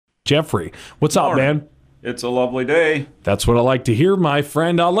Jeffrey. What's up, man? It's a lovely day. That's what I like to hear, my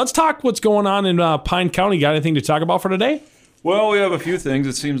friend. Let's talk what's going on in Pine County. Got anything to talk about for today? Well, we have a few things.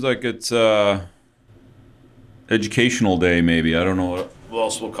 It seems like it's educational day, maybe. I don't know what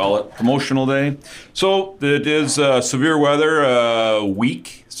else we'll call it. Promotional day. So it is severe weather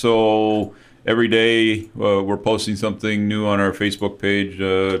week. So every day we're posting something new on our Facebook page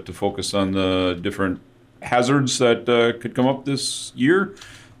to focus on the different hazards that could come up this year.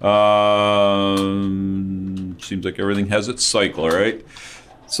 Seems like everything has its cycle, right?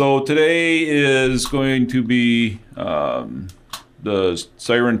 So today is going to be the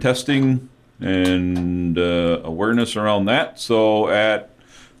siren testing and awareness around that. So at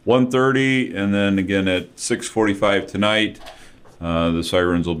 1:30 and then again at 6:45 tonight, the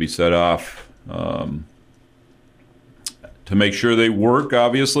sirens will be set off to make sure they work,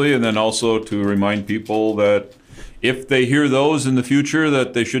 obviously, and then also to remind people that if they hear those in the future,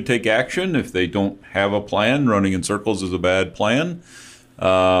 that they should take action. If they don't have a plan, running in circles is a bad plan.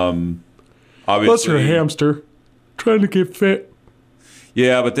 Obviously, Unless you're a hamster trying to get fit.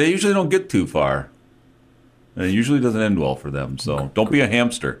 Yeah, but they usually don't get too far. And it usually doesn't end well for them. So don't be a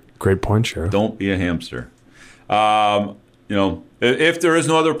hamster. Great point, Sheriff. Don't be a hamster. If there is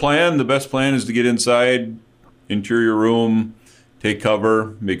no other plan, the best plan is to get inside, interior room, take cover,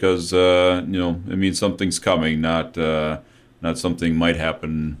 because it means something's coming, not something might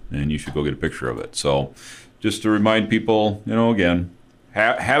happen, and you should go get a picture of it. So, just to remind people, again,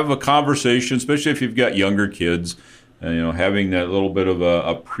 have a conversation, especially if you've got younger kids. Having that little bit of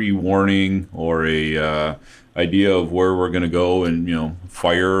a pre-warning or a idea of where we're going to go, and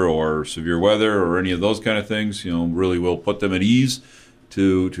fire or severe weather or any of those kind of things, really will put them at ease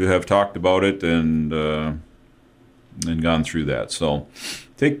to have talked about it and gone through that. So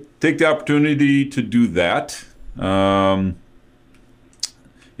take the opportunity to do that.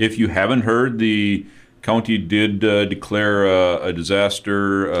 If you haven't heard, the county did declare a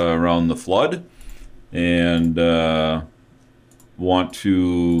disaster around the flood, and want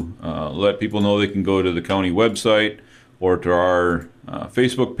to let people know they can go to the county website or to our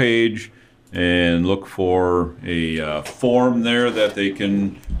Facebook page and look for a form there that they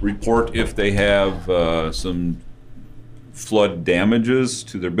can report if they have some flood damages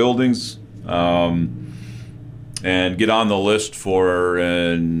to their buildings, and get on the list for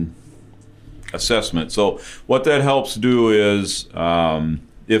an assessment. So what that helps do is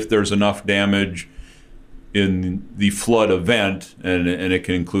if there's enough damage in the flood event, and it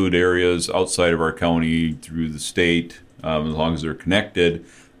can include areas outside of our county through the state, as long as they're connected,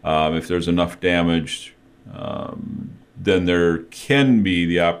 if there's enough damage, then there can be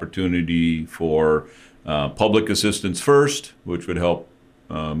the opportunity for public assistance first, which would help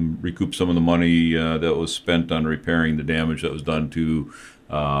recoup some of the money that was spent on repairing the damage that was done to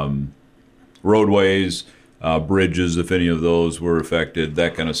roadways, bridges, if any of those were affected,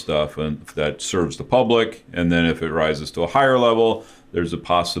 that kind of stuff, and that serves the public. And then if it rises to a higher level, there's a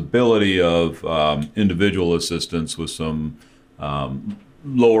possibility of individual assistance with some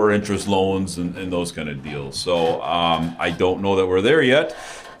lower interest loans and those kind of deals. So I don't know that we're there yet.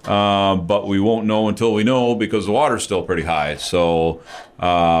 But we won't know until we know, because the water's still pretty high. So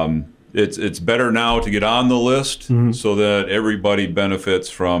it's better now to get on the list, so that everybody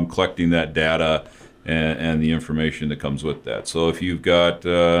benefits from collecting that data and the information that comes with that. So if you've got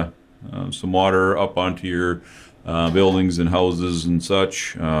some water up onto your buildings and houses and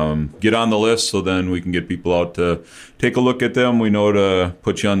such, get on the list, so then we can get people out to take a look at them. We know to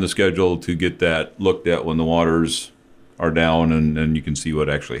put you on the schedule to get that looked at when the waters are down, and you can see what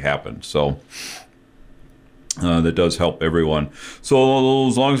actually happened. So that does help everyone. So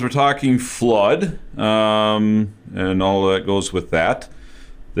as long as we're talking flood, and all that goes with that,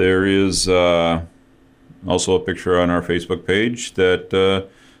 there is also a picture on our Facebook page that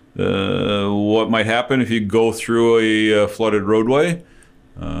what might happen if you go through a flooded roadway.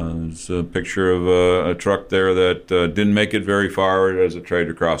 There's a picture of a truck there that didn't make it very far as it tried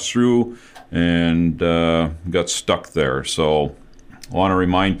to cross through and got stuck there. So I want to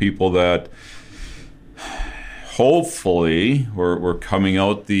remind people that hopefully we're coming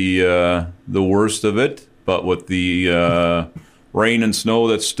out the worst of it, but with the rain and snow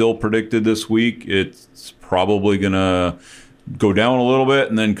that's still predicted this week, it's probably going to go down a little bit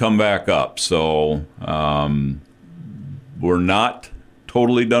and then come back up. So we're not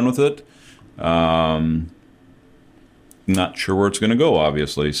totally done with it. Not sure where it's going to go,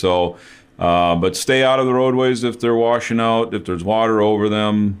 obviously. So, but stay out of the roadways if they're washing out. If there's water over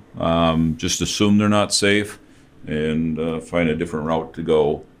them, just assume they're not safe and find a different route to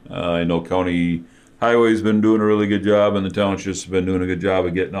go. I know County Highway's been doing a really good job, and the township's been doing a good job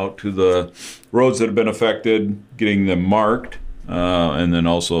of getting out to the roads that have been affected, getting them marked, and then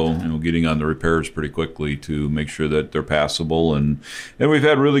also getting on the repairs pretty quickly to make sure that they're passable. And we've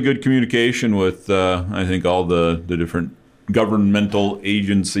had really good communication with I think all the different governmental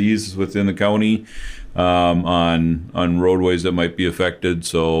agencies within the county on roadways that might be affected,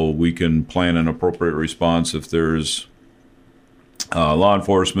 so we can plan an appropriate response if there's law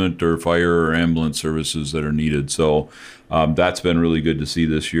enforcement or fire or ambulance services that are needed. So that's been really good to see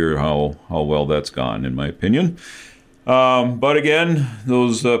this year how well that's gone, in my opinion. But again,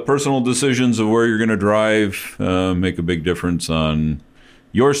 those personal decisions of where you're going to drive make a big difference on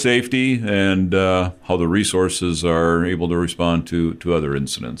your safety and how the resources are able to respond to other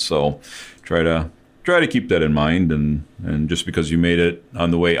incidents. So try to keep that in mind, and just because you made it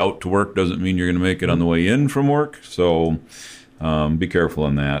on the way out to work doesn't mean you're going to make it on the way in from work. So be careful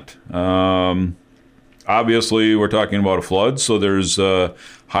on that. Obviously, we're talking about a flood, so there's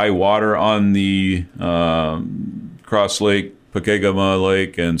high water on the Cross Lake, Pokegama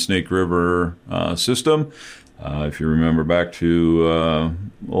Lake, and Snake River system. If you remember back to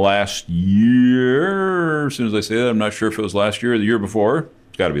last year, as soon as I say that, I'm not sure if it was last year or the year before.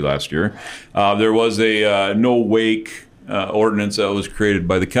 It's got to be last year. There was a no wake ordinance that was created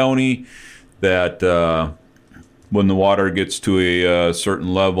by the county that when the water gets to a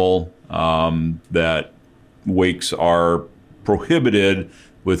certain level, that wakes are prohibited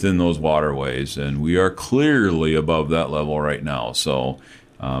within those waterways, and we are clearly above that level right now. So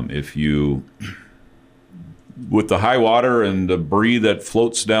if you, with the high water and debris that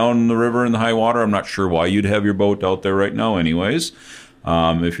floats down the river in the high water, I'm not sure why you'd have your boat out there right now anyways.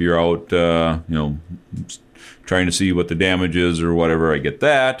 If you're out, trying to see what the damage is or whatever, I get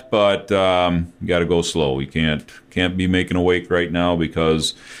that, but you got to go slow. You can't be making a wake right now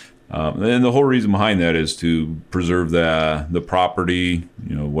because, and the whole reason behind that is to preserve the property,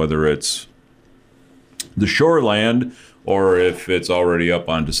 whether it's the shoreland or if it's already up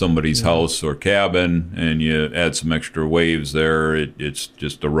onto somebody's house or cabin, and you add some extra waves there, it's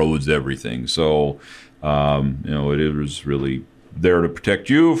just erodes everything. So, it is really there to protect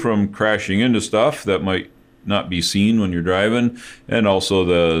you from crashing into stuff that might not be seen when you're driving, and also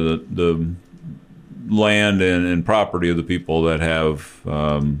the land and property of the people that have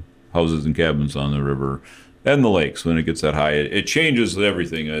houses and cabins on the river and the lakes. When it gets that high, it changes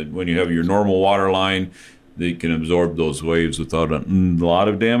everything. When you have your normal water line, they can absorb those waves without a lot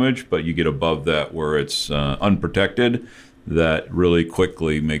of damage, but you get above that where it's unprotected, that really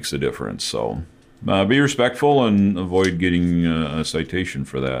quickly makes a difference. So be respectful and avoid getting a citation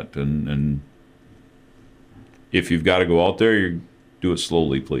for that. And if you've got to go out there, you do it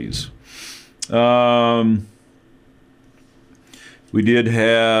slowly, please. We've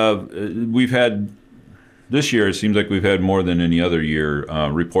had this year, it seems like we've had more than any other year,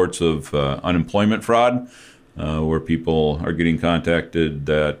 reports of unemployment fraud, where people are getting contacted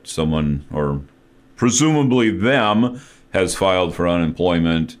that someone, or presumably them, has filed for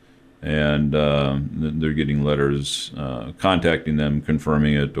unemployment, and they're getting letters contacting them,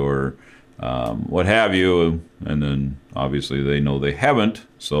 confirming it, or what have you, and then obviously they know they haven't.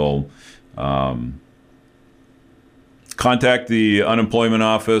 So contact the unemployment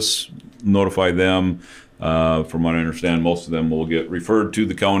office, notify them. From what I understand, most of them will get referred to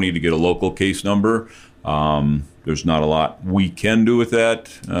the county to get a local case number. There's not a lot we can do with that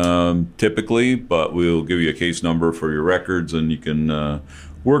typically, but we'll give you a case number for your records, and you can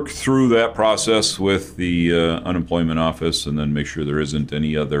work through that process with the unemployment office, and then make sure there isn't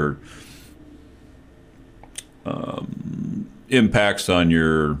any other impacts on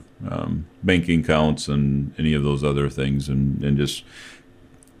your banking accounts and any of those other things, and just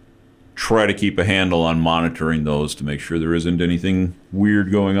try to keep a handle on monitoring those to make sure there isn't anything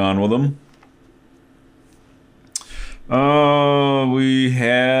weird going on with them. We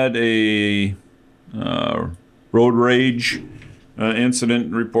had a road rage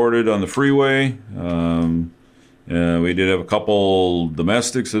incident reported on the freeway. We did have a couple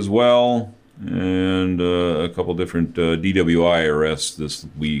domestics as well, and a couple different DWI arrests this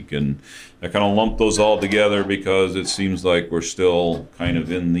week, and I kind of lumped those all together because it seems like we're still kind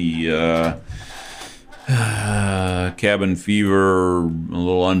of in the cabin fever, a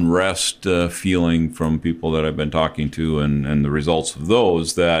little unrest feeling from people that I've been talking to, and the results of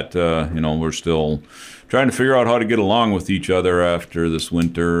those that, we're still trying to figure out how to get along with each other after this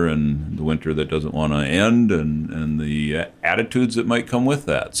winter, and the winter that doesn't want to end, and the attitudes that might come with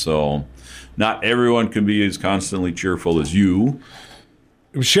that. So not everyone can be as constantly cheerful as you.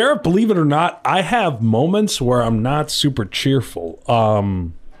 Sheriff, believe it or not, I have moments where I'm not super cheerful.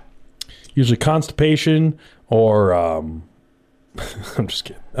 Usually constipation or I'm just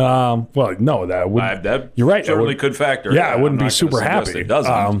kidding. Well, no, that would. That You're right. certainly could factor. Yeah, I wouldn't I'm be not super gonna suggest happy. It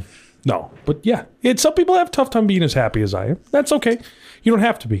doesn't. No, but yeah, some people have a tough time being as happy as I am. That's okay. You don't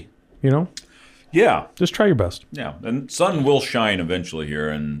have to be. Yeah. Just try your best. Yeah. And sun will shine eventually here,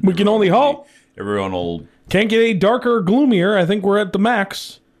 and We can only hope. Everyone will. Can't get any darker or gloomier. I think we're at the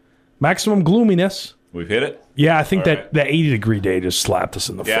maximum gloominess. We've hit it. Yeah, I think All that 80-degree day just slapped us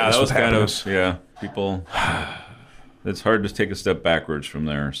in the face. Yeah, that was with kind happiness. of people. It's hard to take a step backwards from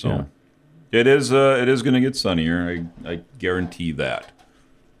there. So Yeah. it is going to get sunnier. I guarantee that.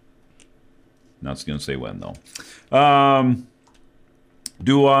 Not going to say when though.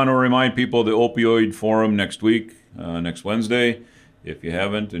 Do want to remind people of the opioid forum next week, next Wednesday. If you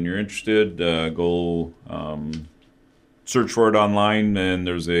haven't and you're interested, go search for it online, and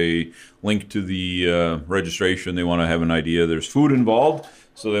there's a link to the registration. They want to have an idea. There's food involved,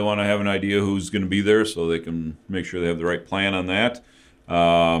 so they want to have an idea who's going to be there so they can make sure they have the right plan on that.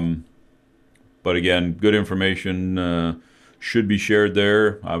 But again, good information should be shared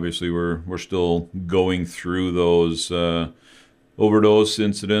there. Obviously, we're still going through those overdose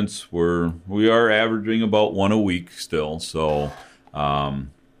incidents. We are averaging about one a week still, so want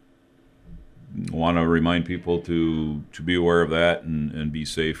to remind people to be aware of that and be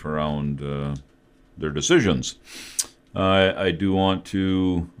safe around their decisions. I do want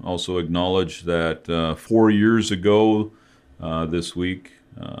to also acknowledge that 4 years ago this week,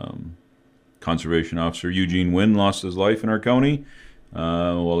 Conservation Officer Eugene Wynn lost his life in our county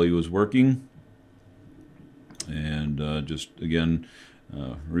while he was working. And just, again,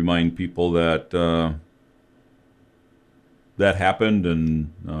 remind people that that happened,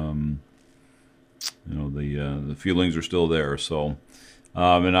 and the feelings are still there. So,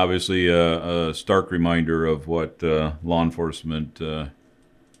 and obviously a stark reminder of what law enforcement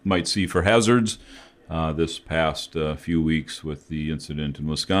might see for hazards this past few weeks with the incident in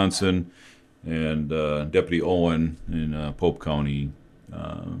Wisconsin, and Deputy Owen in Pope County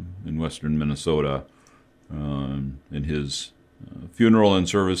in western Minnesota in his funeral and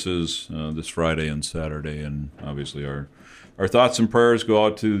services this Friday and Saturday. And obviously our thoughts and prayers go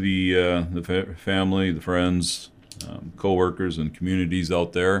out to the family, the friends, co-workers, and communities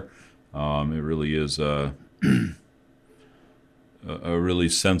out there. It really is a really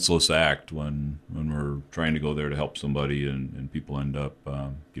senseless act when we're trying to go there to help somebody and people end up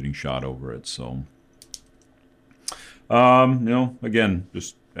getting shot over it. So, again,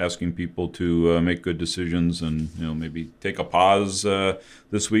 just asking people to make good decisions, and maybe take a pause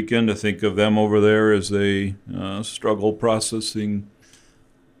this weekend to think of them over there as they struggle processing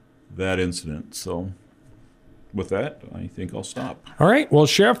that incident. So with that, I think I'll stop. All right. Well,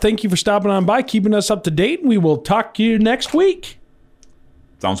 Sheriff, thank you for stopping on by, keeping us up to date. We will talk to you next week.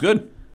 Sounds good.